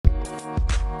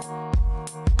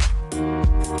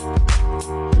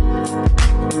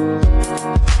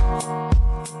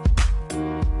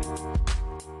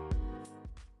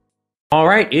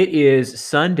right, it is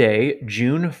Sunday,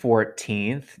 June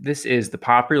 14th. This is the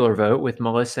popular vote with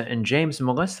Melissa and James.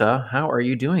 Melissa, how are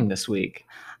you doing this week?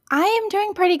 I am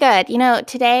doing pretty good.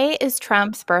 Today is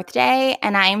Trump's birthday,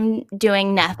 and I'm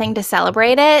doing nothing to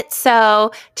celebrate it.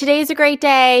 So today's a great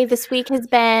day. This week has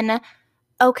been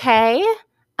okay.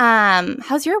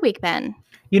 How's your week been?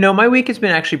 My week has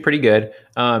been actually pretty good.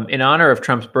 In honor of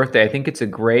Trump's birthday, I think it's a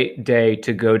great day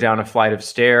to go down a flight of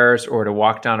stairs or to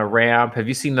walk down a ramp. Have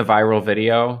you seen the viral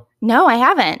video? No, I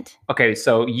haven't. Okay,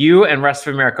 so you and rest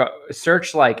of America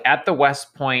search at the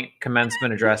West Point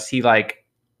commencement address.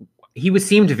 He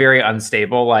seemed very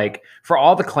unstable. Like, for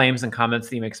all the claims and comments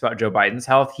that he makes about Joe Biden's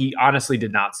health, he honestly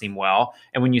did not seem well.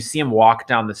 And when you see him walk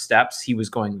down the steps, he was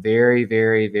going very,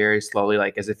 very, very slowly,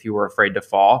 like as if he were afraid to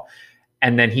fall.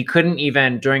 And then he couldn't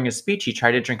even, during his speech, he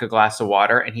tried to drink a glass of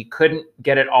water and he couldn't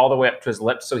get it all the way up to his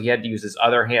lips. So he had to use his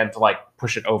other hand to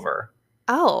push it over.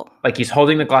 Oh, Like, he's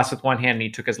holding the glass with one hand and he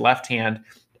took his left hand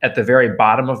at the very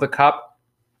bottom of the cup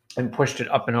and pushed it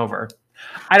up and over.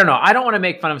 I don't know. I don't want to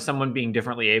make fun of someone being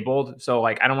differently abled. So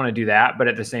I don't want to do that. But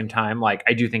at the same time, I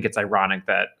do think it's ironic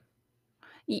that,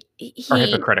 or he,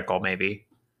 hypocritical maybe.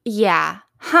 yeah.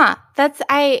 Huh.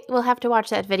 I will have to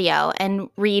watch that video and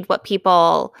read what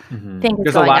people think is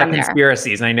There's a going lot on of there.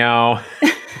 conspiracies, I know.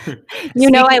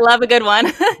 I love a good one.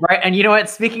 Right. And you know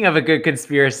what? Speaking of a good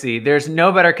conspiracy, there's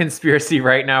no better conspiracy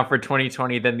right now for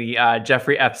 2020 than the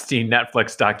Jeffrey Epstein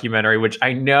Netflix documentary, which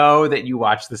I know that you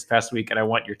watched this past week, and I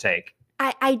want your take.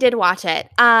 I did watch it.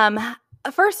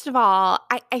 First of all,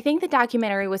 I think the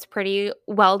documentary was pretty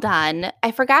well done. I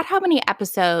forgot how many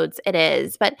episodes it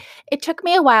is, but it took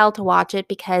me a while to watch it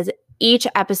because each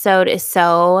episode is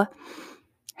so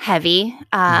heavy.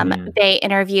 They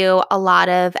interview a lot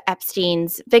of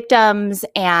Epstein's victims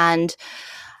and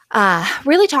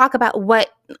really talk about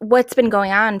what's been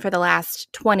going on for the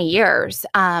last 20 years.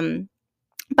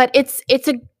 But it's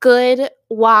a good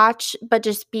watch, but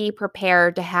just be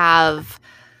prepared to have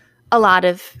a lot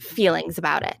of feelings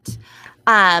about it.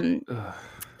 But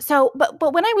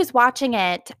when I was watching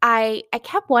it, I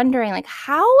kept wondering,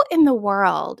 how in the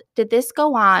world did this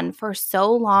go on for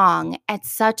so long at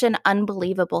such an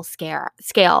unbelievable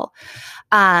scale?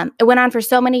 It went on for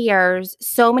so many years.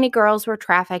 So many girls were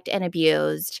trafficked and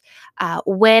abused.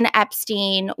 When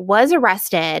Epstein was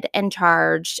arrested and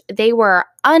charged, they were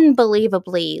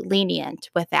unbelievably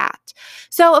lenient with that.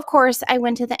 So, of course, I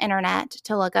went to the internet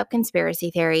to look up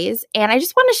conspiracy theories, and I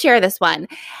just want to share this one.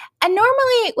 And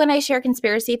normally when I share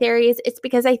conspiracy theories, it's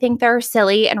because I think they're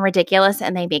silly and ridiculous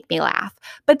and they make me laugh.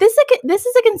 But this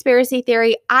is a conspiracy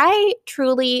theory I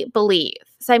truly believe.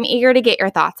 So I'm eager to get your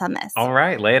thoughts on this. All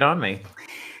right, lay it on me.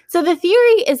 So the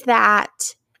theory is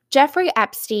that Jeffrey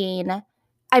Epstein,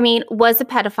 was a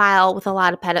pedophile with a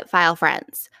lot of pedophile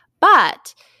friends,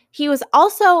 but he was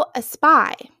also a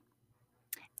spy.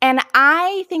 And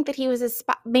I think that he was a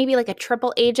spy, maybe like a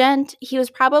triple agent. He was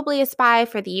probably a spy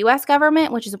for the U.S.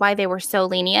 government, which is why they were so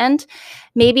lenient.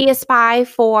 Maybe a spy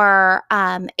for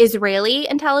Israeli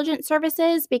intelligence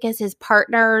services because his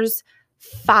partner's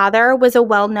father was a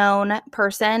well-known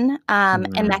person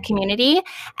in that community.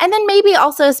 And then maybe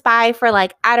also a spy for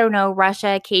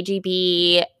Russia,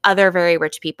 KGB, other very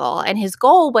rich people. And his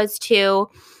goal was to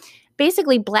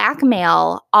basically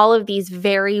blackmail all of these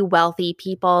very wealthy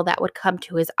people that would come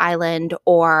to his island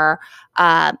or,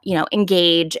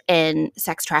 engage in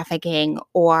sex trafficking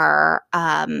or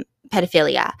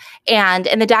pedophilia. And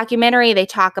in the documentary, they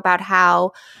talk about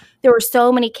how there were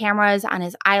so many cameras on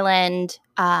his island,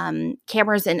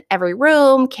 cameras in every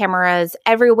room, cameras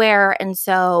everywhere. And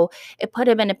so it put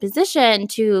him in a position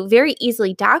to very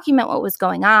easily document what was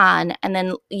going on and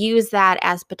then use that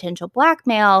as potential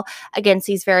blackmail against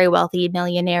these very wealthy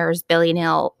millionaires,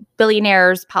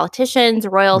 billionaires, politicians,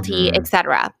 royalty,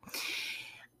 etc.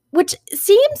 Which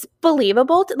seems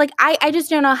believable. I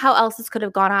just don't know how else this could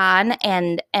have gone on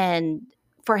and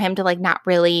for him to not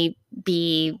really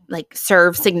be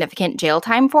serve significant jail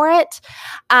time for it.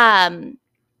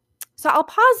 So I'll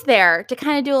pause there to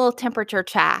kind of do a little temperature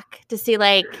check to see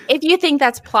if you think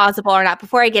that's plausible or not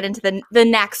before I get into the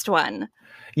next one.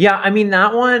 Yeah,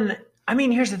 that one,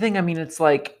 here's the thing.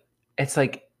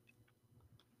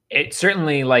 It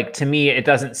certainly, to me, it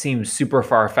doesn't seem super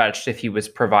far-fetched if he was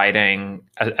providing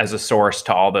as a source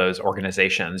to all those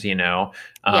organizations, to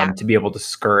be able to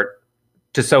skirt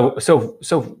to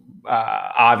so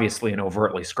obviously and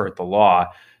overtly skirt the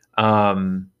law. I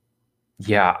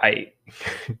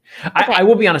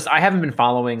will be honest, I haven't been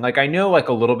following, I know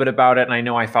a little bit about it, and I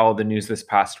know I followed the news this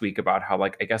past week about how I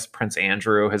guess Prince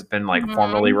Andrew has been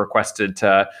formally requested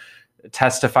to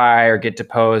testify or get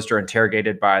deposed or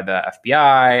interrogated by the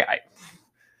FBI.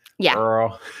 Yeah.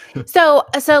 girl. So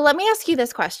let me ask you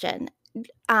this question.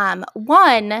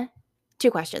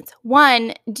 Two questions.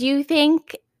 One, do you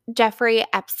think Jeffrey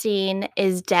Epstein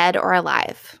is dead or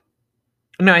alive?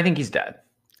 No, I think he's dead.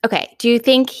 Okay. Do you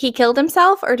think he killed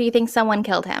himself or do you think someone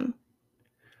killed him?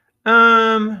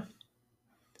 I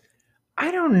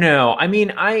don't know. I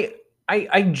mean, I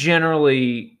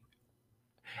generally,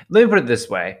 let me put it this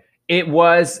way. It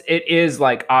is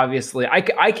like, obviously,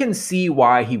 I can see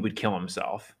why he would kill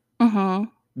himself. Mm-hmm.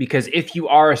 Because if you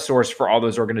are a source for all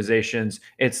those organizations,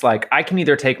 it's like I can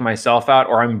either take myself out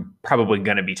or I'm probably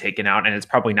going to be taken out. And it's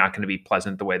probably not going to be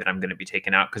pleasant the way that I'm going to be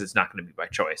taken out because it's not going to be by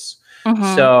choice.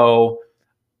 Mm-hmm. So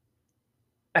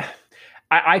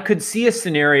I could see a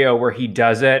scenario where he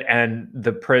does it and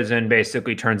the prison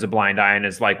basically turns a blind eye and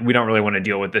is like, we don't really want to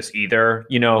deal with this either,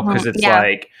 because it's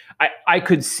like, I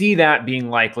could see that being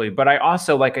likely. But I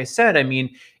also, like I said, I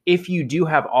mean, if you do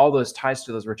have all those ties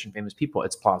to those rich and famous people,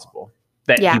 it's plausible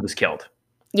that he was killed.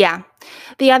 Yeah.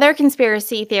 The other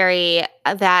conspiracy theory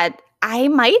that I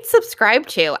might subscribe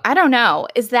to, I don't know,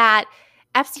 is that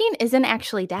Epstein isn't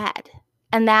actually dead.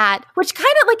 And that, which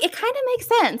kind of makes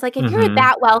sense. Like, if you're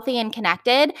that wealthy and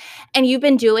connected and you've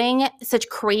been doing such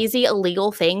crazy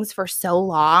illegal things for so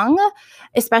long,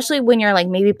 especially when you're like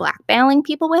maybe blackmailing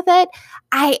people with it,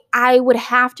 I would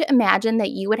have to imagine that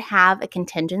you would have a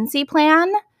contingency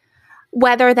plan,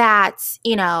 whether that's,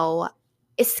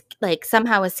 is like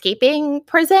somehow escaping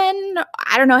prison.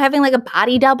 I don't know, having like a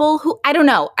body double. I don't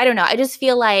know. I just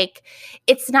feel like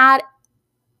it's not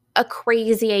a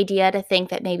crazy idea to think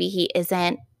that maybe he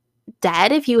isn't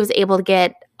dead if he was able to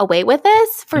get away with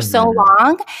this for so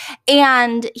long,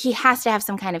 and he has to have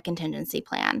some kind of contingency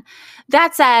plan.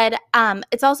 That said,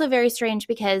 it's also very strange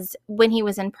because when he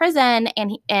was in prison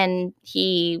and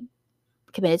he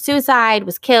committed suicide,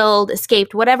 was killed,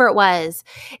 escaped, whatever it was,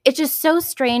 it's just so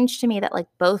strange to me that like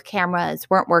both cameras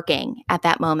weren't working at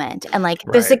that moment and like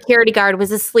the security guard was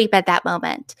asleep at that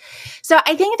moment. So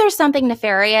I think there's something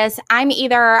nefarious. I'm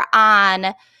either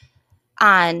on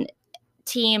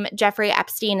team Jeffrey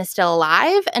Epstein is still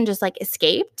alive and just like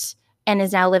escaped and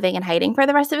is now living in hiding for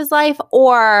the rest of his life,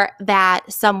 or that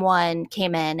someone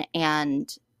came in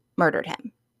and murdered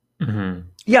him.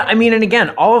 Yeah, I mean, and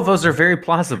again, all of those are very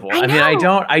plausible. I mean, I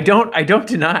don't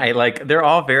deny, like, they're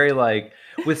all very, like,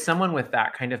 with someone with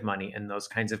that kind of money and those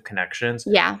kinds of connections.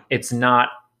 Yeah, it's not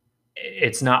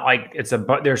like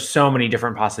there's so many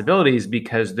different possibilities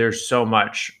because there's so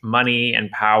much money and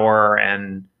power,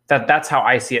 and that's how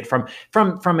I see it from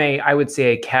a, I would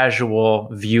say, a casual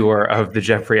viewer of the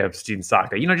Jeffrey Epstein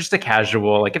saga. Just a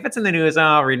casual, like, if it's in the news,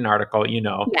 I'll read an article.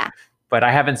 Yeah. But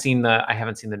I haven't seen the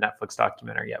Netflix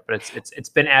documentary yet, but it's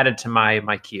been added to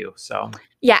my queue. So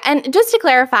yeah, and just to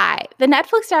clarify, the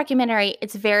Netflix documentary,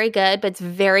 it's very good, but it's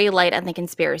very light on the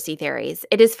conspiracy theories.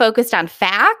 It is focused on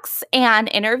facts and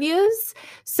interviews.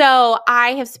 So I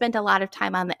have spent a lot of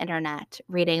time on the internet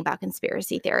reading about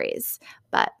conspiracy theories.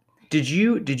 But did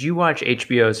you watch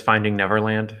HBO's Finding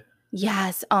Neverland?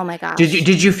 Yes. Oh my gosh.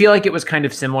 Did you feel like it was kind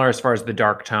of similar as far as the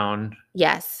dark tone?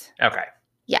 Yes. Okay.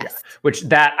 Yes. Yeah. Which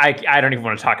I don't even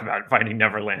want to talk about Finding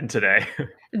Neverland today.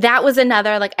 That was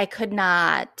another, like, I could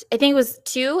not, I think it was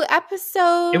 2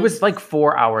 episodes. It was like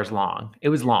 4 hours long. It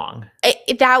was long.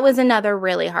 That was another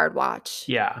really hard watch.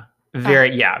 Yeah.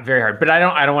 Very hard. But I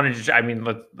don't want to. I mean,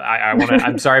 I want to.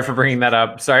 I'm sorry for bringing that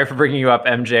up. Sorry for bringing you up,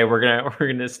 MJ. We're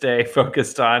gonna stay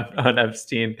focused on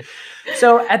Epstein.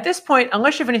 So at this point,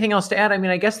 unless you have anything else to add, I mean,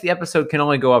 I guess the episode can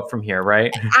only go up from here,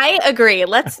 right? I agree.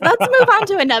 Let's move on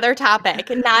to another topic,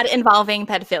 not involving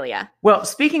pedophilia. Well,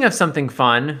 speaking of something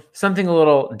fun, something a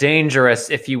little dangerous,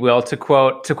 if you will, to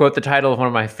quote the title of one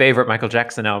of my favorite Michael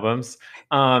Jackson albums.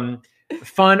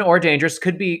 Fun or dangerous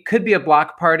could be a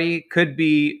block party, could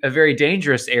be a very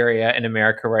dangerous area in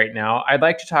America right now. I'd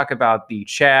like to talk about the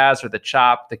CHAZ or the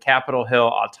CHOP, the Capitol Hill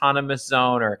Autonomous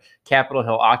Zone, or Capitol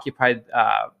Hill Occupied.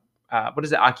 What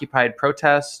is it? Occupied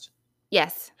protest?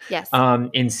 Yes.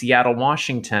 In Seattle,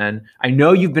 Washington. I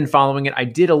know you've been following it. I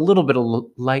did a little bit of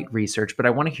light research, but I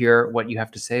want to hear what you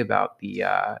have to say about the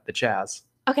CHAZ.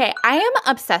 Okay, I am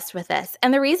obsessed with this,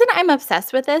 and the reason I'm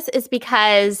obsessed with this is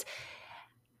because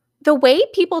the way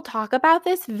people talk about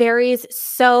this varies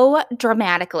so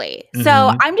dramatically.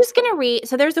 So I'm just going to read.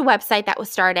 So there's a website that was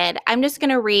started. I'm just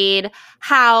going to read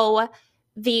how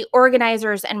the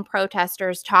organizers and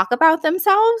protesters talk about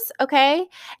themselves. Okay.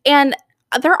 And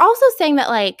they're also saying that,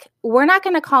 like, we're not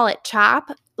going to call it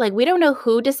CHOP. like, we don't know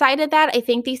who decided that. I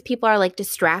think these people are like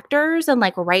distractors and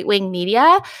like right-wing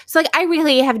media. So like, I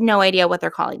really have no idea what they're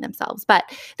calling themselves, but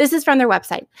this is from their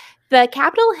website. The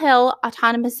Capitol Hill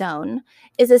Autonomous Zone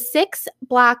is a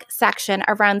 6-block section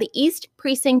around the East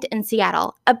Precinct in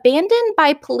Seattle, abandoned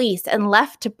by police and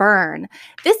left to burn.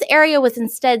 This area was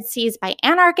instead seized by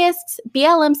anarchists,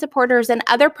 BLM supporters, and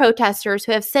other protesters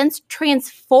who have since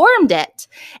transformed it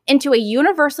into a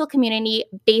universal community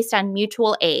based on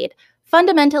mutual aid.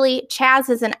 Fundamentally, CHAZ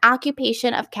is an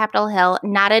occupation of Capitol Hill,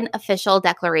 not an official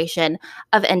declaration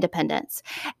of independence.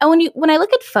 And when I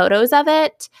look at photos of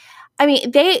it, I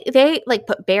mean, they like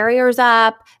put barriers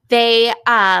up. They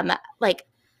like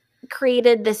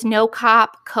created this no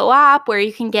cop co-op where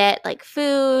you can get like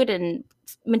food and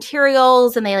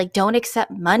materials, and they like don't accept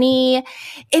money.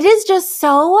 It is just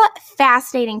so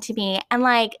fascinating to me. And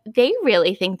like, they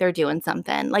really think they're doing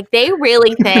something. Like, they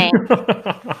really think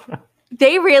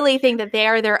that they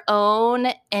are their own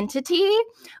entity.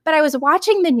 But I was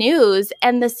watching the news,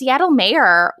 and the Seattle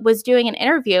mayor was doing an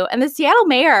interview, and the Seattle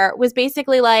mayor was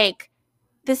basically like,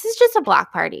 this is just a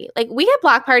block party. Like, we have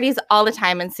block parties all the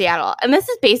time in Seattle, and this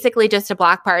is basically just a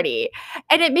block party.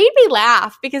 And it made me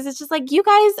laugh because it's just like, you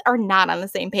guys are not on the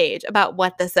same page about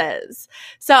what this is.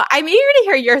 So I'm eager to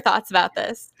hear your thoughts about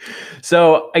this.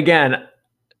 So again,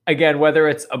 whether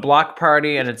it's a block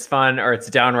party and it's fun or it's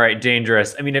downright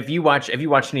dangerous. I mean, have you watched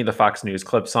any of the Fox News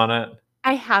clips on it?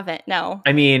 I haven't, no.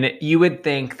 I mean, you would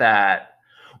think that,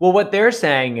 well, what they're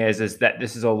saying is that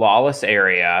this is a lawless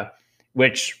area,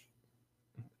 which,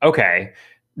 okay,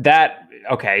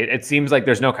 it seems like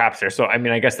there's no cops there. So, I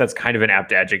mean, I guess that's kind of an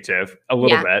apt adjective a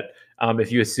little bit.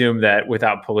 If you assume that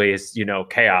without police,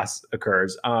 chaos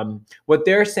occurs. What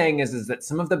they're saying is that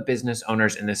some of the business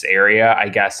owners in this area, I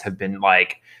guess, have been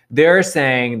like, they're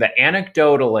saying that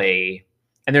anecdotally,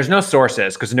 and there's no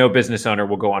sources because no business owner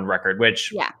will go on record,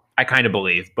 which I kind of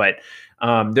believe, but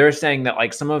they're saying that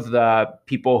like some of the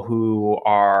people who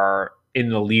are in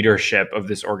the leadership of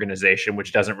this organization,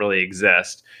 which doesn't really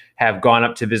exist, have gone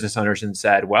up to business owners and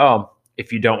said, well,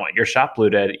 if you don't want your shop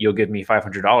looted, you'll give me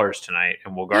 $500 tonight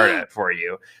and we'll guard it for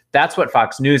you. That's what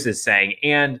Fox News is saying.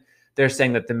 And they're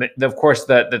saying that of course,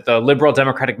 the liberal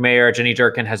Democratic mayor, Jenny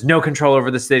Durkin, has no control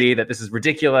over the city, that this is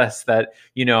ridiculous, that,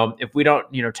 if we don't,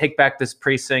 take back this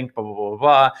precinct, blah, blah, blah,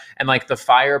 blah. And like the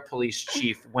fire police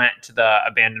chief went to the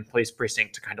abandoned police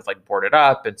precinct to kind of like board it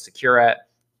up and secure it.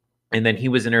 And then he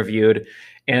was interviewed,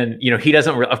 and, he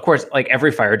doesn't, of course, like every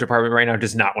fire department right now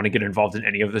does not want to get involved in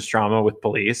any of this drama with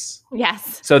police.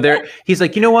 Yes. So he's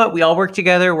like, you know what? We all work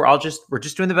together. We're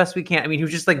just doing the best we can. I mean, he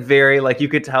was just like very, like, you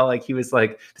could tell, like, he was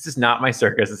like, this is not my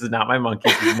circus. This is not my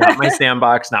monkeys. This is not my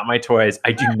sandbox, not my toys.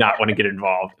 I do not want to get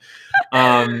involved.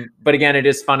 But again, it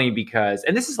is funny because,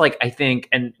 and this is like, I think,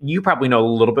 and you probably know a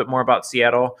little bit more about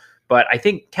Seattle, but I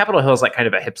think Capitol Hill is like kind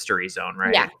of a hipstery zone,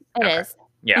 right? Yeah, it is.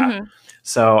 Yeah. Mm-hmm.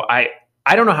 So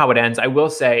I don't know how it ends. I will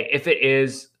say if it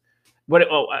is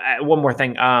one more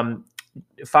thing.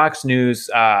 Fox News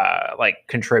like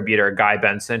contributor Guy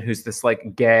Benson, who's this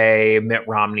like gay Mitt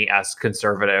Romney-esque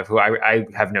conservative who I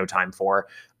have no time for.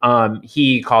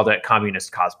 He called it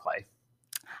communist cosplay.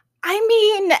 I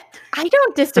mean, I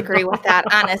don't disagree with that,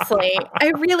 honestly.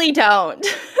 I really don't.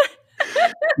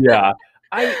 Yeah.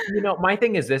 My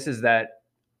thing is that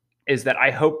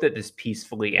I hope that this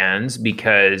peacefully ends,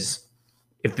 because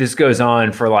if this goes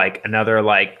on for like another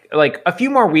like a few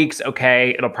more weeks,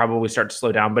 okay, it'll probably start to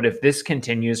slow down. But if this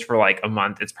continues for like a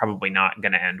month, it's probably not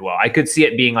going to end well. I could see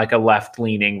it being like a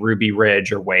left-leaning Ruby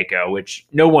Ridge or Waco, which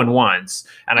no one wants,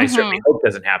 and I certainly hope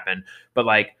doesn't happen. But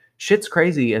like, shit's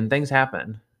crazy and things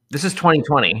happen. This is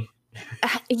 2020.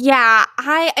 Yeah,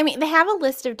 I mean, they have a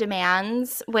list of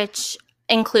demands, which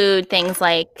include things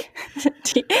like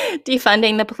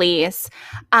defunding the police.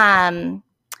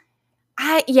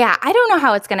 I don't know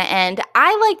how it's going to end.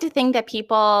 I like to think that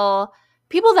people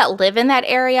that live in that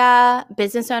area,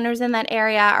 business owners in that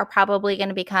area, are probably going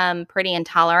to become pretty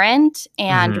intolerant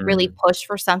and really push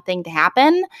for something to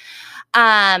happen.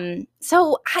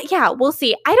 So we'll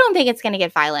see. I don't think it's going to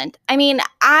get violent. I mean,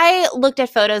 I looked at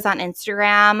photos on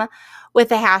Instagram with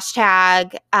the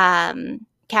hashtag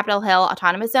Capitol Hill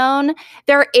Autonomous Zone.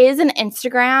 There is an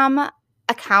Instagram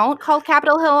account called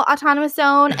Capitol Hill Autonomous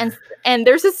Zone, and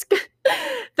there's this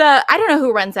I don't know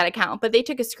who runs that account, but they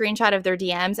took a screenshot of their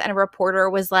DMs, and a reporter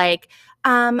was like,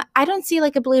 I don't see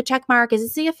like a blue check mark. Is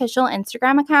this the official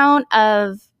Instagram account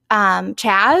of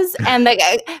CHAZ? And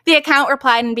the account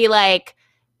replied and be like,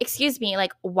 excuse me,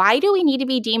 like, why do we need to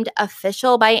be deemed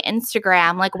official by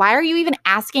Instagram? Like, why are you even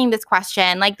asking this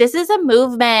question? Like, this is a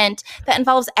movement that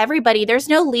involves everybody. There's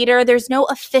no leader. There's no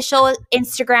official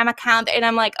Instagram account. And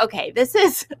I'm like, okay, this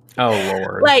is Oh,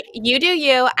 Lord. like, you do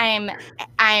you.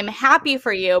 I'm happy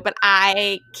for you, but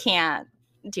I can't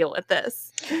deal with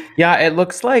this. Yeah, it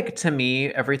looks like to me,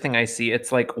 everything I see,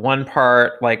 it's like one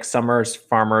part like Summer's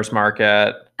Farmers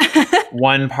Market,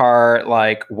 one part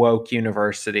like woke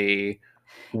university,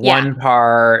 Yeah. one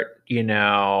part,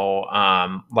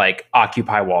 like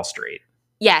Occupy Wall Street.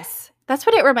 Yes. That's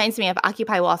what it reminds me of,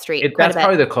 Occupy Wall Street. That's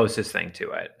probably the closest thing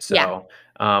to it. So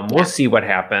Yeah. we'll see what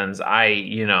happens.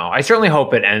 I certainly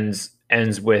hope it ends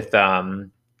with a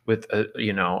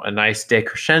nice day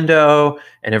crescendo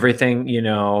and everything,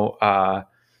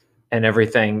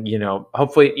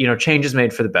 hopefully, change is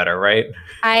made for the better, right?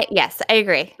 Yes, I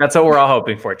agree. That's what we're all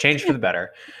hoping for. Change for the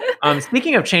better.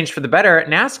 Speaking of change for the better,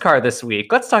 NASCAR this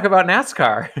week. Let's talk about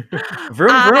NASCAR.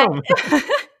 Vroom, vroom.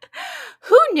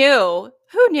 Who knew?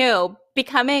 Who knew?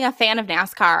 Becoming a fan of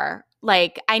NASCAR,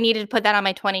 like, I needed to put that on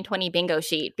my 2020 bingo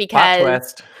sheet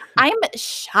because I'm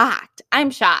shocked.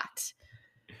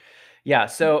 Yeah,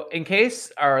 so in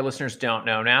case our listeners don't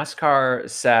know, NASCAR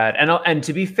said, and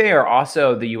to be fair,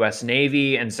 also the U.S.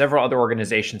 Navy and several other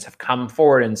organizations have come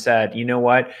forward and said, you know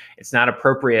what, it's not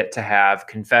appropriate to have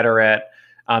Confederate,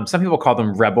 some people call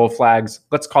them rebel flags.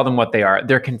 Let's call them what they are.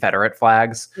 They're Confederate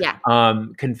flags. Yeah.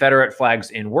 Confederate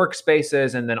flags in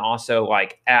workspaces and then also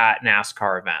like at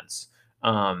NASCAR events.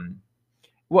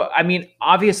 Well, I mean,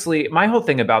 obviously, my whole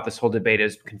thing about this whole debate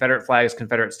is Confederate flags,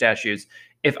 Confederate statues.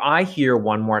 If I hear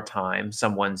one more time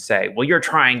someone say, well, you're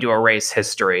trying to erase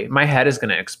history, my head is going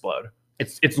to explode.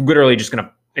 It's literally just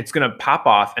it's going to pop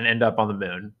off and end up on the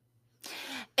moon.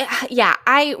 Yeah,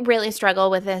 I really struggle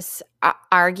with this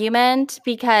argument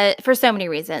because for so many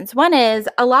reasons. One is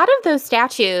a lot of those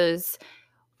statues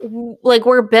like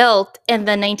were built in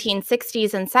the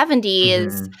 1960s and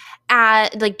 70s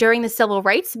during the civil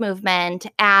rights movement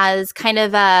as kind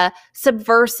of a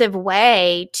subversive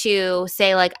way to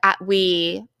say like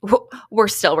we're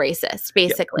still racist,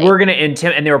 basically. Yeah, we're going to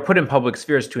intimidate, and they were put in public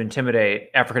spheres to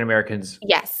intimidate African Americans.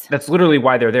 Yes. That's literally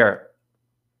why they're there.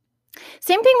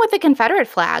 Same thing with the Confederate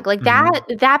flag. Like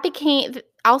that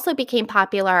became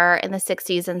popular in the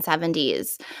 60s and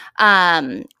 70s.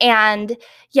 And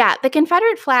yeah, the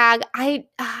Confederate flag, I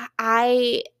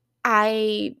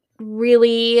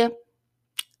really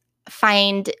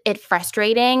find it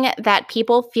frustrating that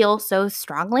people feel so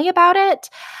strongly about it.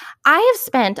 I have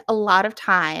spent a lot of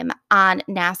time on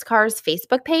NASCAR's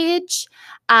Facebook page,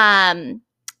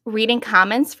 reading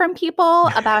comments from people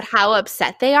about how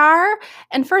upset they are.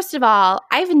 And first of all,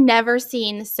 I've never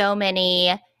seen so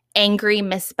many angry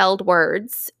misspelled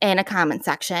words in a comment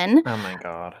section. Oh my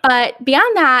God. But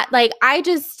beyond that, like I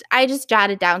just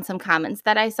jotted down some comments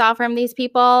that I saw from these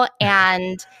people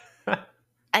and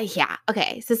yeah.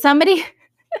 Okay. So somebody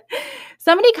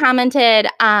commented,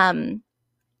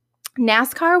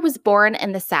 NASCAR was born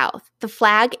in the South. The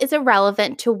flag is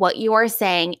irrelevant to what you are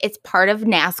saying. It's part of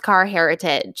NASCAR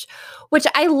heritage, which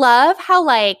I love how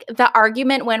like the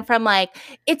argument went from like,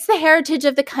 it's the heritage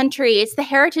of the country. It's the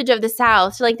heritage of the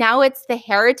South. So like now it's the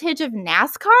heritage of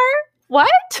NASCAR.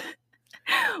 What?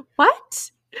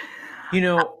 What?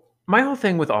 My whole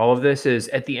thing with all of this is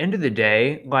at the end of the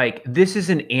day, like this is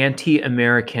an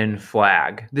anti-American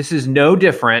flag. This is no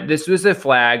different. This was a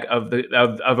flag of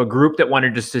a group that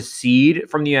wanted to secede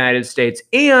from the United States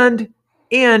and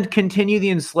continue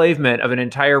the enslavement of an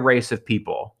entire race of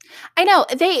people. I know.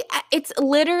 It's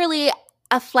literally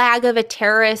a flag of a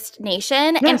terrorist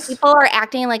nation, yes. And people are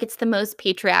acting like it's the most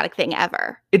patriotic thing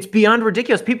ever. It's beyond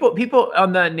ridiculous. People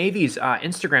on the Navy's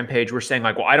Instagram page were saying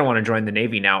like, well, I don't want to join the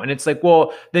Navy now. And it's like,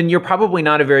 well, then you're probably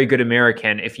not a very good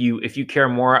American if you care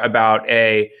more about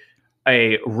a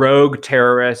rogue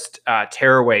terrorist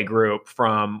tearaway group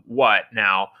from what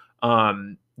now?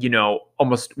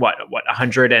 Almost what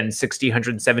 160,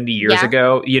 170 years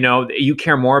ago. You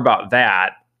care more about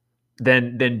that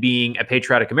than being a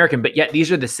patriotic American. But yet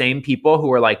these are the same people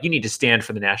who are like, you need to stand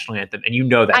for the national anthem.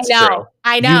 And that's true.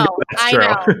 I know.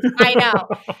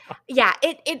 Yeah,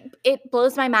 it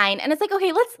blows my mind. And it's like,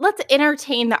 okay, let's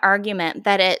entertain the argument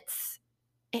that it's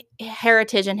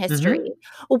heritage and history.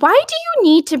 Why do you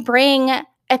need to bring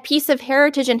a piece of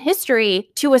heritage and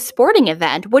history to a sporting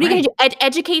event? What are you going to do?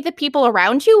 Educate the people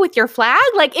around you with your flag?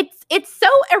 Like it's so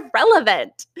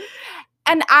irrelevant.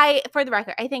 And for the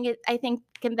record, I think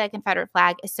the Confederate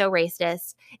flag is so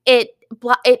racist.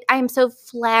 I'm so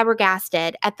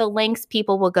flabbergasted at the lengths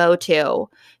people will go to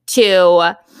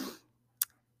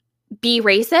be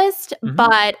racist,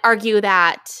 but argue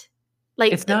that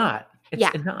like it's not. It's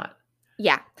Yeah. not.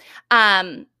 Yeah.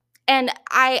 And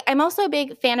I'm also a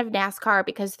big fan of NASCAR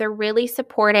because they're really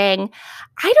supporting.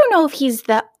 I don't know if he's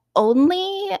the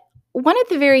only one of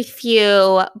the very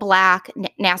few Black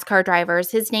NASCAR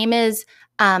drivers. His name is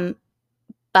Bubba,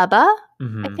 I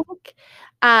think.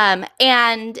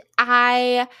 And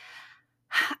I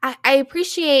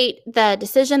appreciate the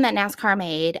decision that NASCAR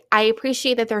made. I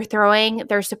appreciate that they're throwing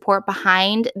their support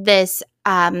behind this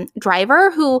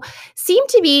driver who seemed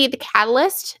to be the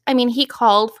catalyst. I mean, he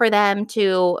called for them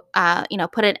to,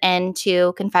 put an end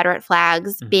to Confederate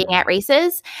flags being at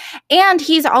races. And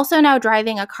he's also now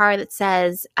driving a car that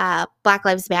says Black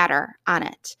Lives Matter on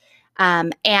it.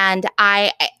 And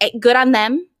I good on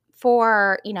them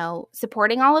for,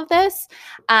 supporting all of this.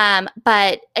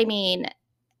 But I mean,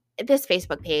 this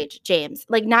Facebook page, James,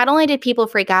 like not only did people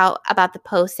freak out about the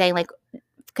post saying like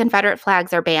Confederate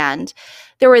flags are banned,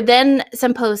 there were then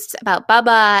some posts about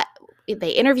Bubba.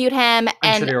 They interviewed him.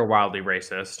 I'm sure they were wildly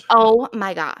racist. Oh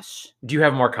my gosh. Do you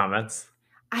have more comments?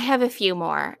 I have a few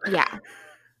more. Yeah.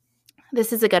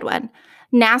 This is a good one.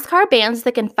 NASCAR bans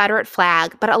the Confederate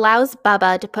flag, but allows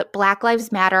Bubba to put Black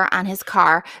Lives Matter on his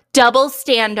car. Double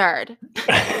standard.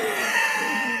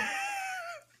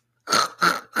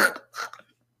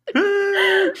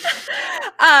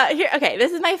 Okay,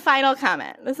 this is my final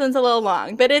comment. This one's a little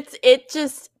long, but it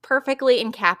just perfectly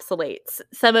encapsulates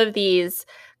some of these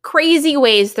crazy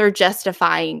ways they're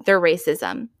justifying their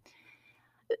racism.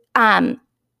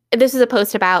 This is a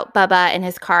post about Bubba and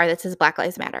his car that says Black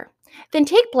Lives Matter. Then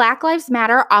take Black Lives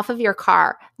Matter off of your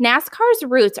car. NASCAR's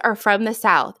roots are from the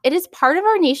South. It is part of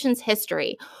our nation's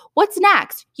history. What's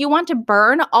next? You want to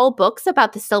burn all books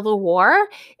about the Civil War?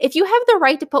 If you have the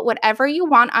right to put whatever you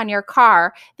want on your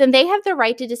car, then they have the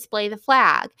right to display the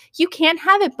flag. You can't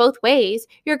have it both ways.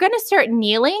 You're going to start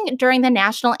kneeling during the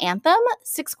national anthem?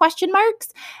 6 question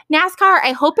marks. NASCAR,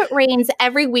 I hope it rains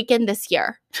every weekend this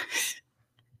year.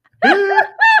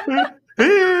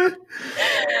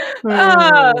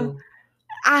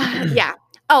 Yeah.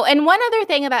 Oh, and one other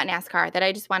thing about NASCAR that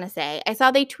I just want to say. I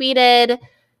saw they tweeted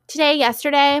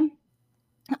yesterday.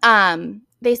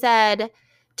 They said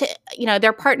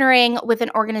they're partnering with an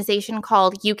organization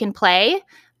called You Can Play,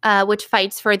 which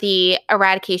fights for the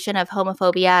eradication of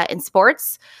homophobia in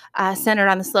sports, centered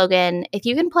on the slogan, if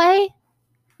you can play,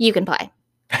 you can play.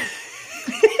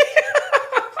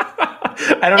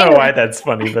 I don't know why that's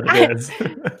funny, but it is.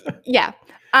 Yeah.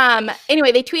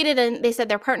 Anyway, they tweeted and they said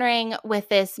they're partnering with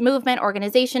this movement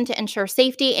organization to ensure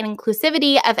safety and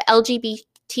inclusivity of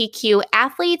LGBTQ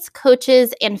athletes,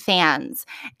 coaches, and fans.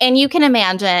 And you can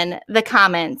imagine the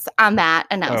comments on that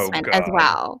announcement as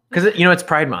well. Because, it's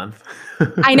Pride Month.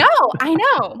 I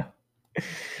know.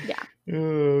 Yeah.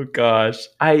 Oh gosh.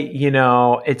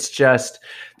 It's just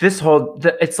this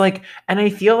it's like, and I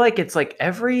feel like it's like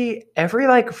every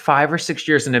like 5 or 6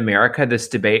 years in America, this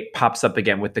debate pops up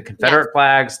again with the Confederate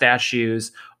flag,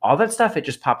 statues, all that stuff. It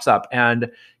just pops up.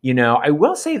 And, I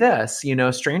will say this,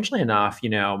 strangely enough,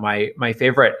 my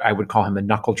favorite, I would call him a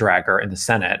knuckle dragger in the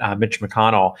Senate, Mitch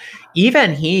McConnell,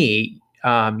 even he,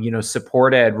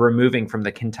 supported removing from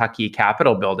the Kentucky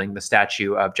Capitol building the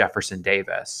statue of Jefferson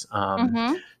Davis.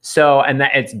 So, and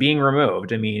that it's being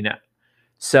removed. I mean,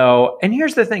 and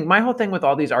here's the thing, my whole thing with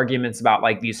all these arguments about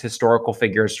like these historical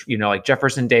figures, like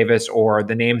Jefferson Davis or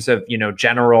the names of,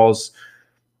 generals,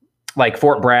 like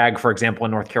Fort Bragg, for example,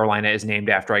 in North Carolina is named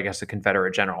after, I guess, a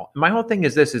Confederate general. My whole thing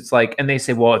is this, it's like, and they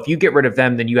say, well, if you get rid of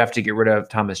them, then you have to get rid of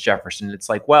Thomas Jefferson. It's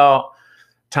like, well,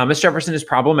 Thomas Jefferson is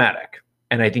problematic.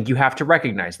 And I think you have to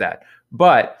recognize that,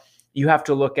 but you have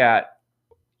to look at,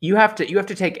 you have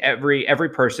to take every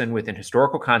person within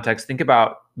historical context, think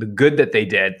about the good that they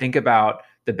did, think about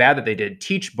the bad that they did,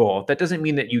 teach both. That doesn't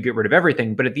mean that you get rid of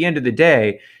everything, but at the end of the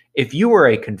day, if you were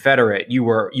a Confederate, you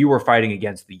were fighting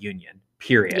against the Union,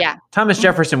 period. Yeah. Thomas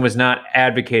Jefferson was not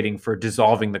advocating for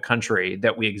dissolving the country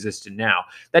that we exist in now.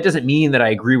 That doesn't mean that I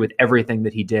agree with everything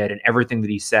that he did and everything that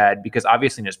he said, because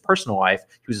obviously in his personal life,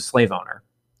 he was a slave owner.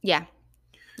 Yeah.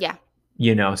 Yeah.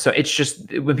 So it's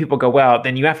just when people go, well,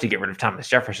 then you have to get rid of Thomas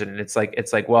Jefferson. And it's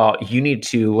like, well, you need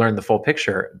to learn the full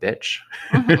picture, bitch.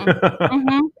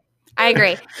 I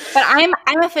agree. But I'm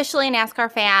officially a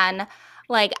NASCAR fan.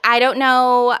 Like, I don't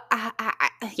know.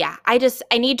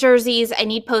 I need jerseys. I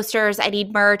need posters. I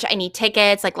need merch. I need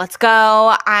tickets. Like, let's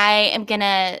go. I am going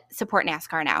to support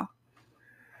NASCAR now.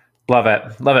 Love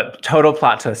it. Love it. Total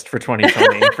plot twist for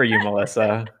 2020 for you,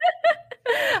 Melissa.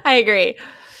 I agree.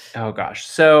 Oh, gosh.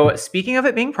 So speaking of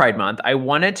it being Pride Month, I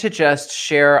wanted to just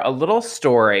share a little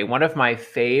story. One of my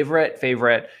favorite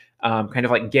kind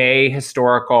of like gay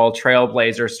historical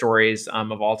trailblazer stories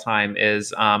of all time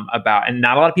is about, and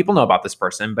not a lot of people know about this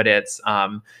person, but it's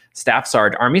Army Staff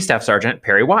Sergeant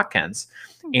Perry Watkins.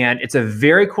 And it's a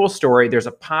very cool story. There's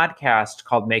a podcast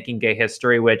called Making Gay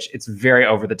History, which it's very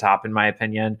over the top, in my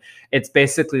opinion. It's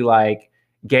basically like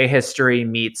gay history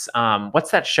meets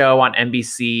what's that show on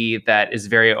NBC that is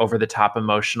very over the top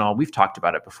emotional? We've talked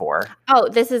about it before. Oh,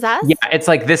 This Is Us? Yeah, it's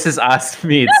like This Is Us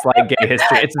meets like gay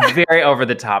history. It's very over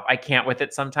the top. I can't with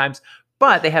it sometimes.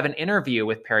 But they have an interview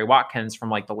with Perry Watkins from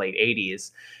like the late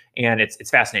 80s. And it's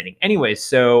fascinating. Anyway,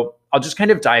 so I'll just kind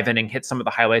of dive in and hit some of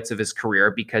the highlights of his career,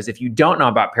 because if you don't know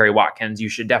about Perry Watkins, you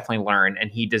should definitely learn.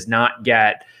 And he does not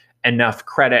get enough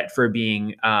credit for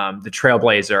being the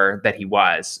trailblazer that he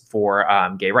was for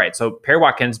gay rights. So Perry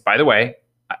Watkins, by the way,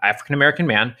 African-American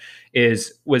man,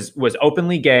 was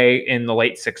openly gay in the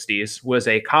late 60s, was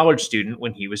a college student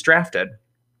when he was drafted.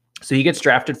 So he gets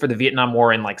drafted for the Vietnam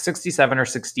War in like 67 or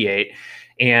 68.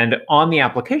 And on the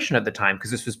application at the time,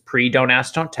 because this was pre Don't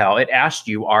Ask, Don't Tell, it asked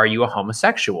you, are you a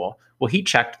homosexual? Well, he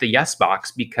checked the yes box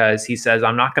because he says,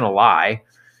 I'm not going to lie.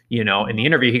 In the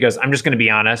interview, he goes, I'm just going to be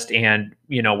honest and,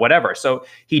 whatever. So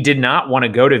he did not want to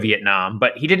go to Vietnam,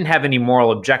 but he didn't have any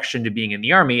moral objection to being in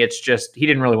the Army. It's just he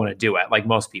didn't really want to do it like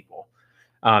most people.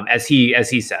 As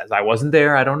he says, I wasn't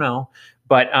there. I don't know.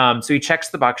 But so he checks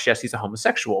the box. Yes, he's a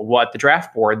homosexual. Well, at the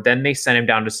draft board, then they sent him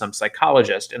down to some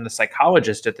psychologist. And the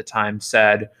psychologist at the time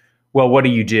said, well, what do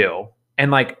you do? And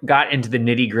like got into the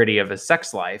nitty gritty of his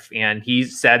sex life. And he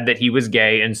said that he was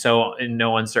gay. And so in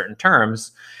no uncertain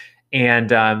terms. And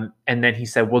then he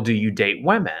said, well, do you date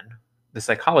women? The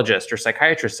psychologist or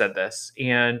psychiatrist said this.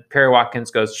 And Perry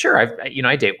Watkins goes, sure,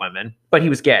 I date women. But he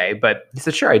was gay. But he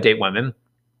said, sure, I date women.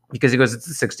 Because he goes, it's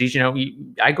the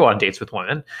 60s, I go on dates with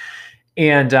women.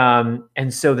 And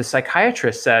so the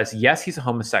psychiatrist says, yes, he's a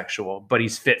homosexual, but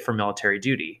he's fit for military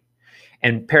duty.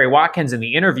 And Perry Watkins in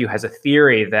the interview has a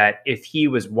theory that if he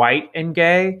was white and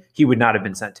gay, he would not have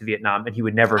been sent to Vietnam and he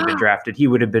would never have been drafted. He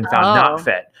would have been found not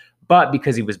fit. But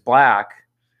because he was black,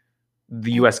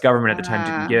 the U.S. government at the time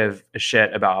didn't give a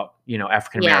shit about,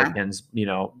 African Americans,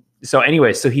 So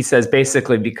anyway, so he says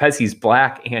basically because he's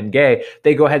black and gay,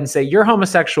 they go ahead and say, you're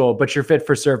homosexual, but you're fit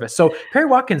for service. So Perry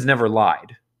Watkins never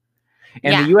lied.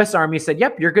 And the U.S. Army said,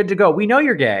 yep, you're good to go. We know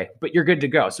you're gay, but you're good to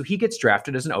go. So he gets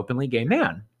drafted as an openly gay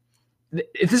man.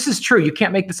 If this is true, you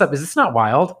can't make this up. Is this not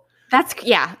wild?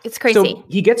 It's crazy. So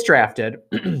he gets drafted,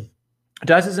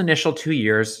 does his initial 2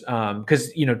 years,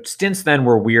 because, stints then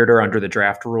were weirder under the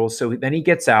draft rules. So then he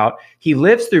gets out. He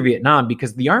lives through Vietnam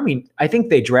because the Army, I think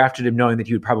they drafted him knowing that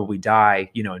he would probably die,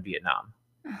 in Vietnam,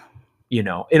 in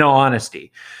all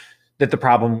honesty, that the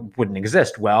problem wouldn't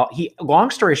exist. Well,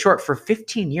 long story short, for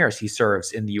 15 years, he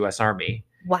serves in the U.S. Army.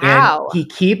 Wow. And he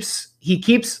keeps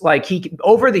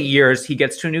over the years, he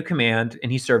gets to a new command,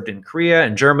 and he served in Korea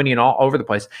and Germany and all over the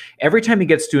place. Every time he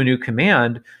gets to a new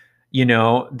command,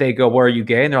 they go, well, are you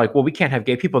gay? And they're like, well, we can't have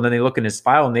gay people. And then they look in his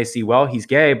file and they see, well, he's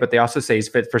gay, but they also say he's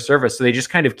fit for service. So they just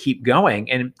kind of keep going.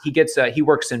 And he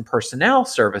works in personnel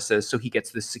services. So he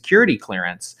gets the security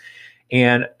clearance.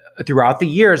 And throughout the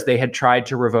years, they had tried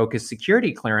to revoke his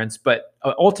security clearance, but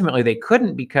ultimately they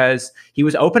couldn't because he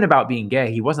was open about being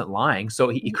gay. He wasn't lying. So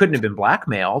he couldn't have been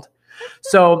blackmailed.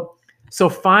 So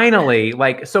finally,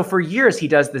 so for years, he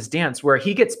does this dance where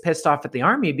he gets pissed off at the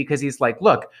Army because he's like,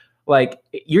 look, like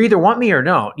you either want me or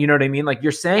don't, you know what I mean? Like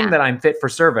you're saying that I'm fit for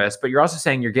service, but you're also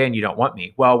saying you're gay and you don't want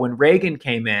me. Well, when Reagan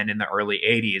came in the early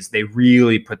 80s, they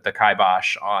really put the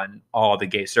kibosh on all the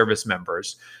gay service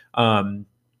members. And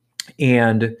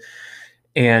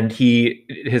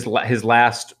his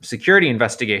last security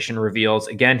investigation reveals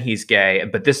again he's gay,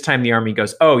 but this time the Army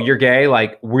goes, oh, you're gay,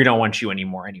 like we don't want you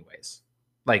anymore anyways.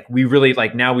 Like we really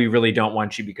don't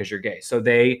want you because you're gay. So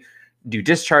they do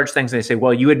discharge things and they say,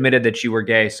 well, you admitted that you were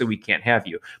gay, so we can't have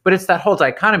you. But it's that whole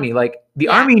dichotomy. Like the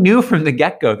Army knew from the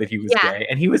get-go that he was gay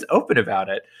and he was open about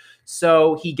it.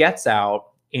 So he gets out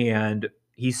and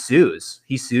he sues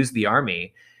the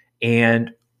Army,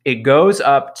 and it goes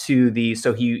up to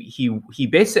he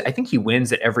basically, I think he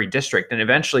wins at every district, and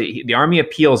eventually the Army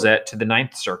appeals it to the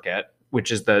Ninth Circuit,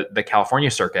 which is the California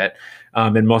circuit,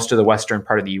 in most of the western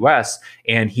part of the U.S.,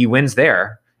 and he wins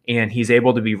there, and he's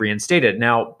able to be reinstated.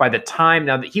 Now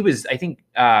that he was, I think,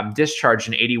 discharged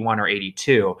in 81 or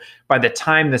 82, by the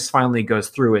time this finally goes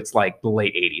through, it's like the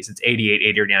late 80s. It's 88,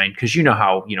 89, because you know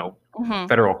how,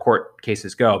 federal court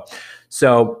cases go.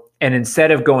 So, and instead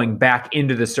of going back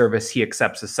into the service, he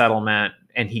accepts a settlement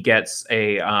and he gets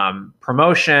a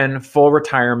promotion, full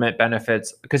retirement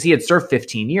benefits, because he had served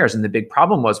 15 years. And the big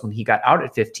problem was when he got out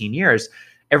at 15 years,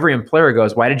 every employer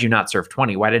goes, why did you not serve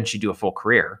 20? Why didn't you do a full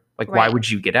career? Like, why Right. would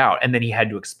you get out? And then he had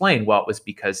to explain, well, it was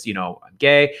because, I'm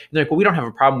gay. And they're like, well, we don't have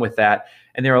a problem with that.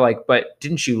 And they were like, but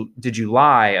did you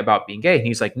lie about being gay? And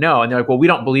he's like, no. And they're like, well, we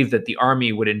don't believe that the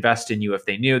Army would invest in you if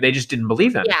they knew. They just didn't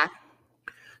believe him. Yeah.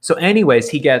 So anyways,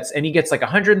 he gets like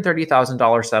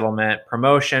 $130,000 settlement,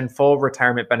 promotion, full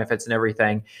retirement benefits and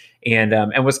everything.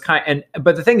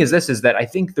 But the thing is that I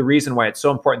think the reason why it's so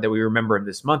important that we remember him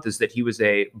this month is that he was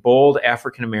a bold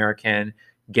African-American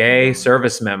gay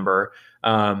service member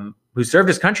who served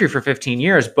his country for 15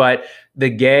 years, but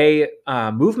the gay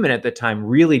movement at the time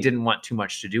really didn't want too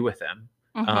much to do with him.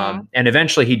 And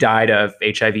eventually he died of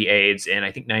HIV/AIDS in,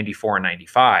 I think, 94 and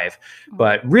 95.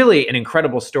 But really an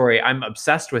incredible story. I'm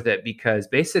obsessed with it because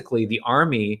basically the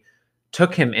Army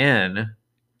took him in,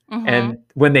 and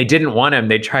when they didn't want him,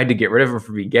 they tried to get rid of him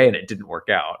for being gay, and it didn't work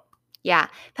out. Yeah,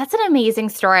 that's an amazing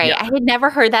story. Yeah. I had never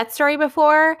heard that story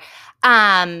before.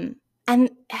 And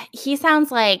he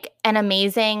sounds like an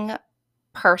amazing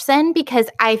person, because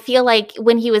I feel like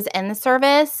when he was in the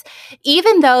service,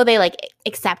 even though they like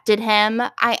accepted him,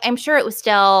 I'm sure it was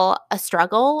still a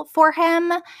struggle for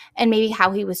him and maybe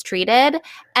how he was treated.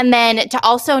 And then to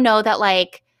also know that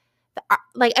like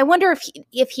I wonder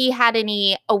if he had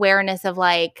any awareness of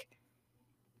like,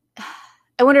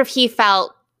 I wonder if he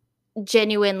felt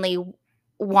genuinely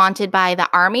wanted by the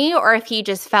Army, or if he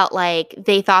just felt like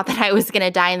they thought that I was going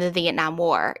to die in the Vietnam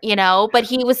War, but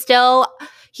he was still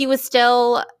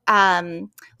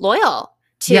loyal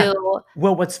to. Yeah.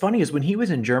 Well, what's funny is when he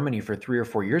was in Germany for 3 or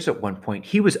 4 years at one point,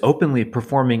 he was openly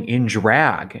performing in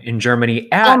drag in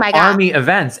Germany at Army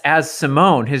events as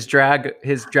Simone, his drag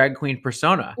queen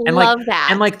persona. And Love that.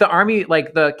 And like the Army,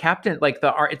 like the captain,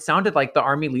 it sounded like the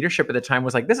Army leadership at the time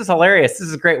was like, this is hilarious. This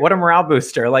is great. What a morale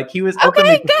booster. Like he was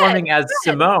openly performing as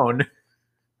Simone.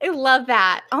 I love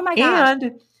that. Oh my gosh.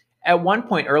 And at one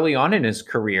point early on in his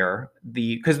career,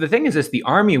 because the thing is this, the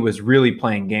Army was really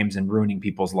playing games and ruining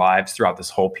people's lives throughout this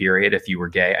whole period if you were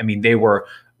gay. I mean, they were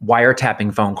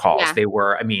wiretapping phone calls. Yeah. They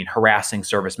were, harassing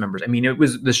service members. It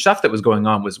was the stuff that was going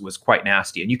on was quite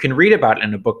nasty. And you can read about it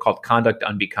in a book called Conduct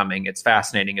Unbecoming. It's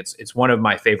fascinating. It's one of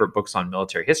my favorite books on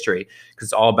military history because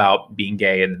it's all about being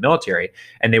gay in the military.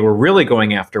 And they were really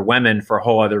going after women for a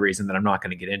whole other reason that I'm not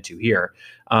going to get into here.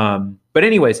 But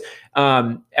anyways,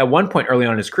 at one point early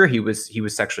on in his career, he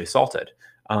was sexually assaulted.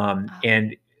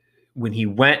 And when he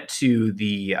went to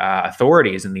the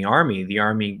authorities in the Army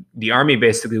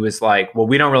basically was like, well,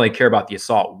 we don't really care about the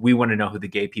assault. We want to know who the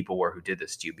gay people were who did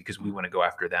this to you because we want to go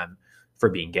after them for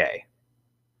being gay.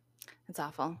 That's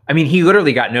awful. He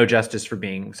literally got no justice for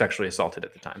being sexually assaulted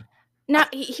at the time. Now,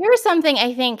 here's something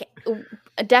I think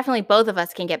definitely both of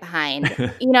us can get behind.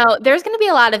 There's going to be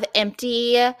a lot of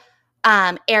empty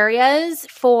areas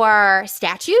for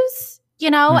statues.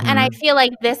 And I feel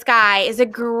like this guy is a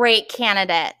great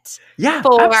candidate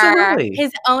for absolutely.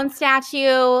 his own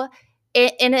statue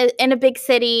in a big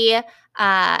city.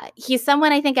 He's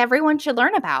someone I think everyone should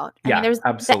learn about.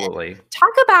 Absolutely.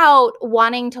 Talk about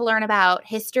wanting to learn about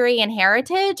history and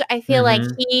heritage. I feel like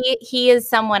he is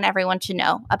someone everyone should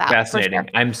know about. Fascinating. Sure.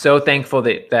 I'm so thankful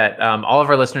that all of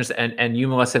our listeners and you,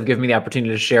 Melissa, have given me the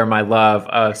opportunity to share my love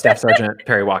of Staff Sergeant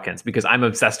Perry Watkins because I'm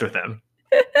obsessed with him.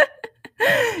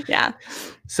 Yeah.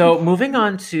 So moving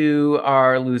on to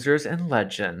our losers and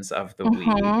legends of the week.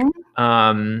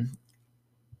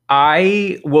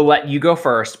 I will let you go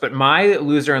first, but my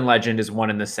loser and legend is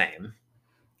one and the same.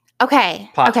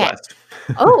 Okay. Plot twist.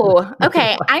 Oh,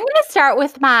 okay. I'm going to start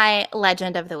with my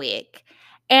legend of the week.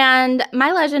 And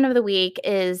my legend of the week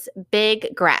is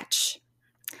Big Gretch.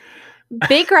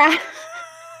 Big Gretch.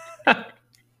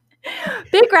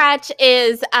 Big Gretch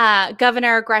is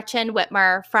Governor Gretchen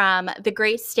Whitmer from the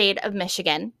great state of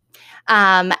Michigan.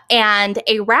 And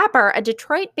a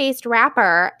Detroit-based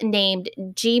rapper named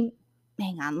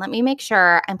hang on, let me make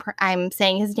sure I'm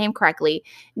saying his name correctly.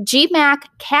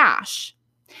 G-Mac Cash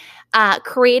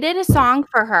created a song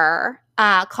for her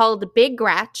called Big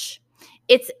Gretch.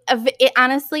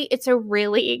 Honestly, it's a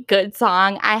really good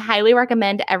song. I highly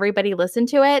recommend everybody listen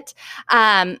to it.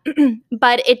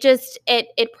 But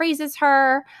it praises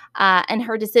her and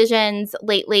her decisions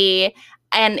lately.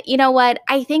 And you know what?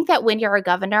 I think that when you're a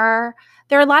governor,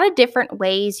 there are a lot of different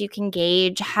ways you can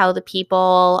gauge how the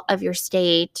people of your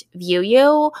state view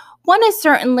you. One is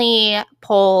certainly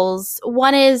polls.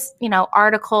 One is,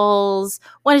 articles.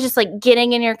 One is just like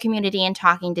getting in your community and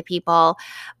talking to people.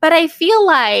 But I feel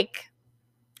like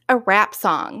a rap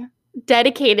song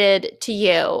dedicated to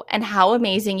you and how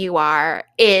amazing you are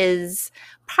is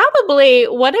probably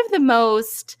one of the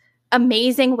most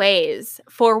amazing ways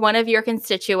for one of your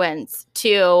constituents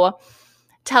to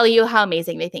tell you how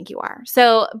amazing they think you are.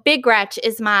 So Big Gretch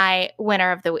is my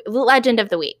winner of the week, legend of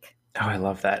the week. Oh, I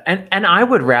love that. And I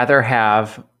would rather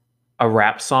have a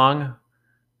rap song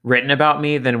written about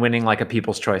me than winning like a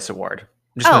People's Choice Award.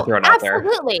 I'm just gonna throw it out there.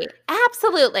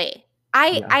 Absolutely.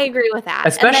 I agree with that.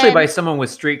 Especially by someone with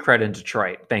street cred in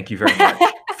Detroit. Thank you very much.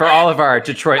 For all of our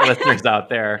Detroit listeners out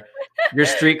there, your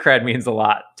street cred means a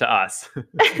lot to us.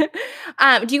 Do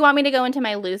you want me to go into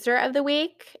my loser of the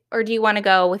week, or do you want to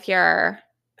go with your?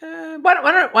 Why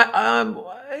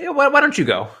don't you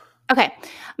go? Okay,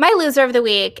 my loser of the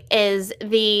week is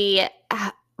the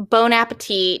Bon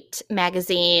Appetit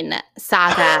magazine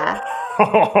saga.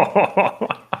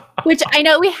 Which I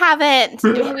know we haven't.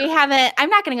 I'm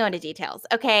not going to go into details.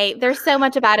 Okay, there's so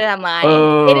much about it online.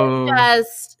 It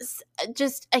is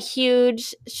just a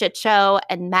huge shit show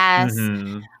and mess.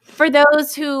 Mm-hmm. For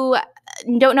those who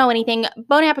don't know anything,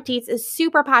 Bon Appetit is a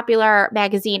super popular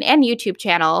magazine and YouTube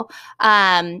channel,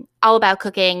 all about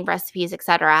cooking, recipes,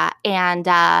 etc. And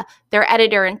their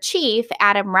editor-in-chief,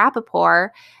 Adam Rappaport,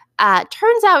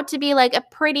 turns out to be like a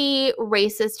pretty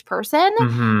racist person.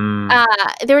 Mm-hmm.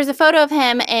 There was a photo of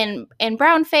him in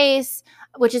brownface,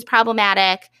 which is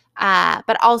problematic.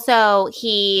 But also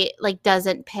he like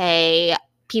doesn't pay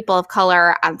people of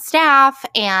color on staff,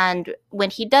 and when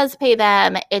he does pay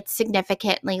them, it's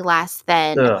significantly less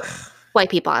than white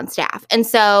people on staff. And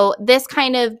so this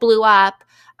kind of blew up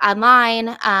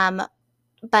online,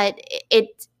 but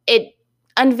it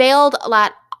unveiled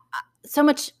so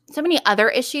many other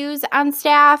issues on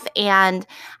staff, and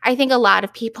I think a lot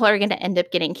of people are going to end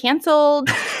up getting canceled.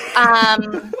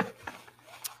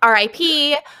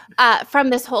 RIP from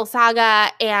this whole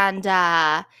saga. And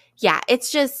I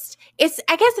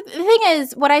guess the thing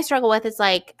is, what I struggle with is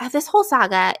like, this whole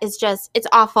saga is it's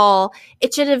awful.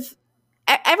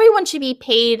 Everyone should be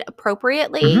paid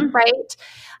appropriately, mm-hmm.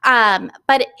 right?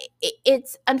 But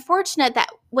it's unfortunate that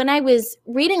when I was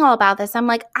reading all about this, I'm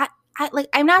like,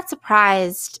 I'm not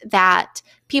surprised that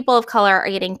people of color are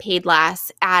getting paid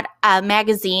less at a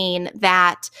magazine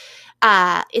that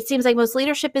it seems like most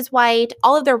leadership is white.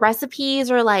 All of their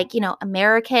recipes are like,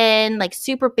 American, like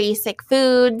super basic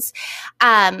foods.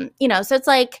 So it's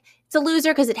like, it's a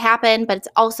loser because it happened, but it's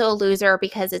also a loser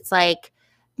because it's like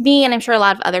me, and I'm sure a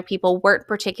lot of other people weren't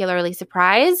particularly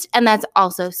surprised. And that's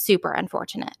also super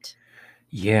unfortunate.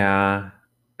 Yeah.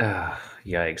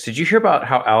 Yikes. Did you hear about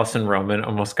how Allison Roman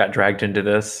almost got dragged into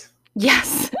this?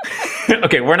 Yes.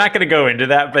 Okay, we're not going to go into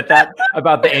that, but that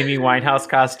about the Amy Winehouse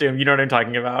costume, you know what I'm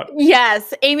talking about?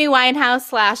 Yes, Amy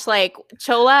Winehouse / like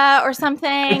Chola or something.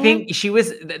 I think she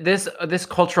was this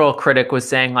cultural critic was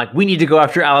saying like we need to go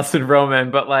after Allison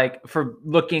Roman, but like for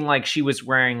looking like she was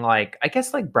wearing like I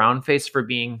guess like brown face for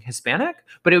being Hispanic,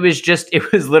 but it was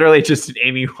literally just an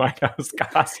Amy Winehouse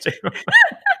costume.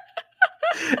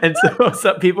 And so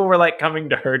some people were like coming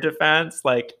to her defense.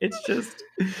 Like it's just,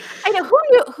 I know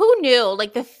who knew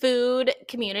like the food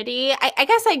community. I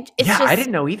guess I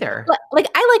didn't know either. Like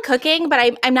I like cooking,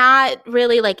 but I'm not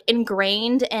really like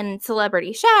ingrained in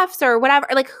celebrity chefs or whatever.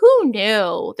 Like who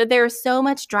knew that there was so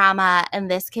much drama in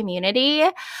this community?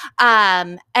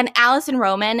 And Allison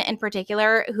Roman in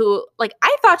particular, who like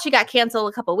I thought she got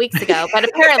canceled a couple weeks ago, but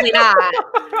apparently not.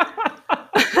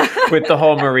 With the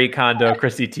whole Marie Kondo,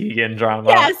 Chrissy Teigen drama.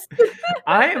 Yes.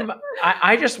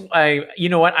 You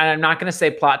know what? I'm not going to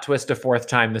say plot twist a fourth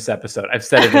time this episode. I've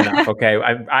said it enough. Okay.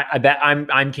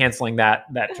 I'm canceling that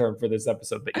term for this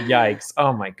episode, but yikes.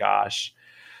 Oh my gosh.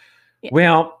 Yeah.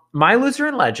 Well, my loser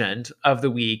and legend of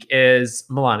the week is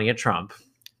Melania Trump.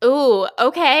 Ooh,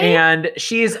 okay. And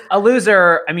she's a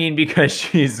loser. I mean, because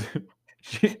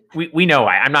we know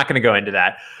why. I'm not going to go into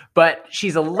that. But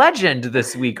she's a legend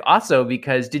this week also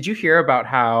because did you hear about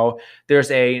how there's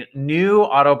a new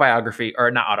biography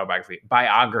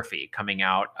coming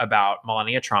out about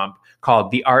Melania Trump called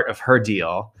The Art of Her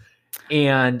Deal.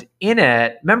 And in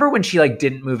it, remember when she like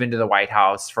didn't move into the White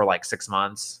House for like 6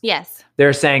 months? Yes.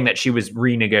 They're saying that she was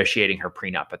renegotiating her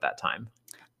prenup at that time.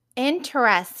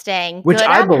 Interesting. Which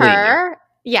I believe. Her.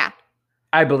 Yeah.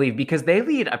 I believe because they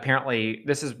lead, apparently,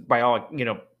 this is by all,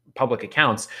 public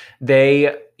accounts,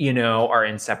 they, are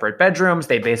in separate bedrooms.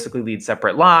 They basically lead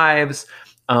separate lives.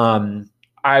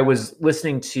 I was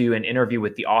listening to an interview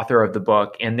with the author of the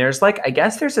book, and there's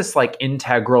this like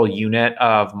integral unit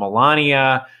of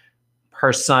Melania,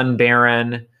 her son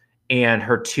Barron, and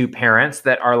her two parents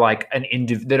that are like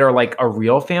a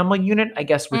real family unit, I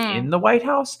guess, within the White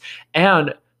House.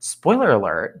 And spoiler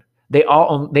alert, they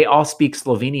all speak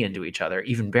Slovenian to each other,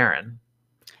 even Barron.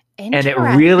 And it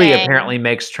really apparently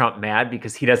makes Trump mad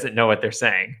because he doesn't know what they're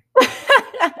saying.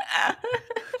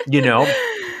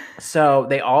 So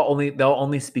they'll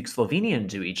only speak Slovenian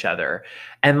to each other.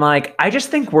 And like, I just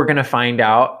think we're going to find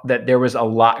out that there was a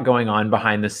lot going on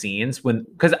behind the scenes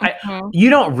because you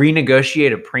don't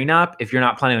renegotiate a prenup if you're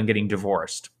not planning on getting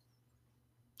divorced.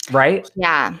 Right?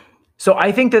 Yeah. So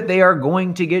I think that they are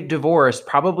going to get divorced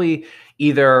probably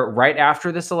either right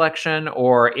after this election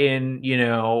or in,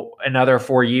 another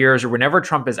 4 years or whenever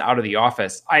Trump is out of the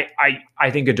office.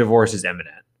 I think a divorce is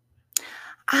imminent.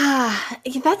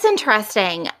 That's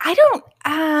interesting. I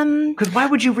don't, because why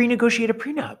would you renegotiate a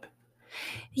prenup?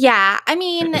 Yeah, I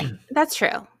mean, that's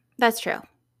true. That's true.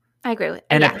 I agree with.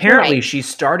 And apparently she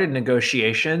started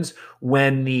negotiations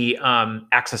when the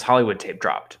Access Hollywood tape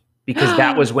dropped because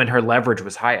that was when her leverage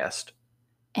was highest.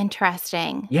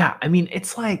 Interesting. Yeah, I mean,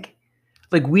 it's like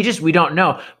we don't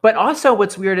know. But also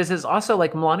what's weird is also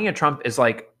like Melania Trump is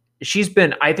like, she's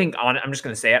been, I'm just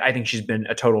going to say it. I think she's been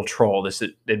a total troll this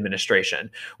administration,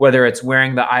 whether it's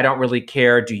wearing the I don't really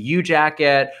care, do you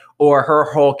jacket, or her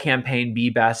whole campaign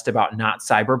Be Best about not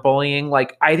cyberbullying.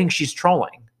 Like, I think she's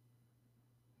trolling.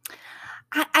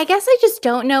 I guess I just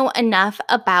don't know enough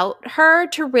about her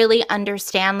to really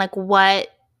understand like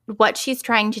what she's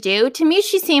trying to do. To me,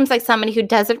 she seems like somebody who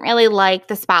doesn't really like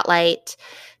the spotlight.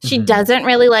 She doesn't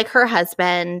really like her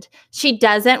husband. She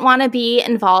doesn't want to be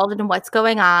involved in what's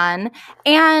going on.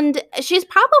 And she's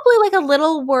probably like a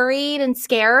little worried and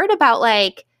scared about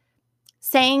like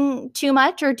saying too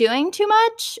much or doing too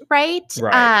much, right? So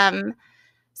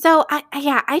I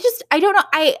don't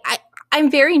know. I'm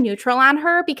very neutral on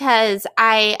her because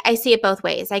I see it both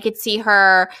ways. I could see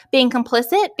her being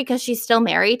complicit because she's still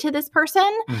married to this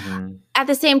person. At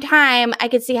the same time, I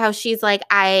could see how she's like,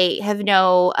 I have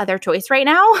no other choice right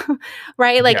now.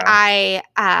 Right? Like So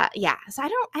I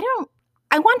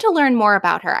want to learn more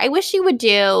about her. I wish she would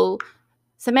do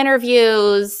some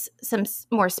interviews, some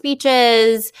more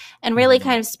speeches, and really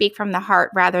kind of speak from the heart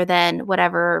rather than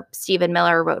whatever Stephen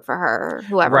Miller wrote for her,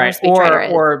 whoever her speechwriter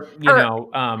is. Or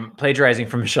plagiarizing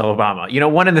from Michelle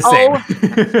Obama. One and the same.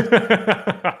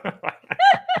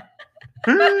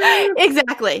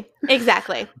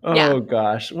 Exactly. Oh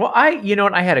gosh. Well,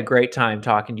 I had a great time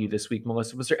talking to you this week,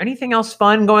 Melissa. Was there anything else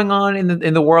fun going on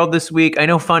in the world this week? I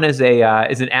know fun is a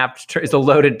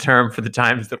loaded term for the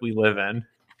times that we live in.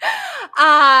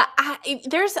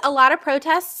 There's a lot of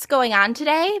protests going on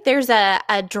today. There's a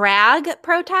drag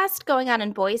protest going on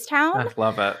in Boys Town. I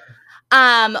love it.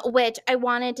 Which I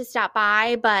wanted to stop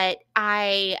by, but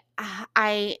I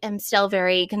am still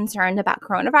very concerned about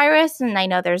coronavirus, and I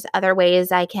know there's other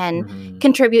ways I can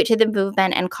contribute to the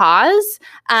movement and cause.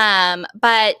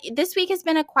 But this week has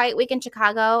been a quiet week in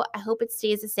Chicago. I hope it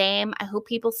stays the same. I hope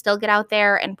people still get out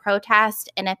there and protest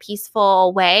in a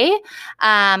peaceful way.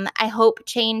 I hope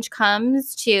change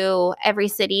comes to every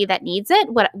city that needs it,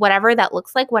 whatever that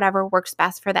looks like, whatever works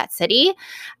best for that city.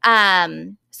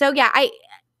 So yeah,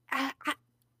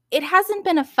 it hasn't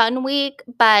been a fun week,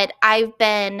 but I've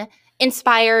been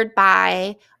inspired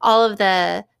by all of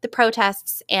the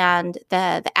protests and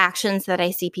the actions that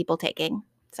I see people taking.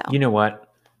 So you know what?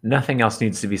 Nothing else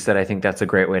needs to be said. I think that's a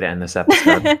great way to end this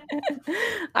episode. All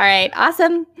right.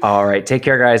 Awesome. All right. Take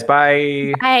care, guys.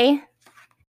 Bye. Bye.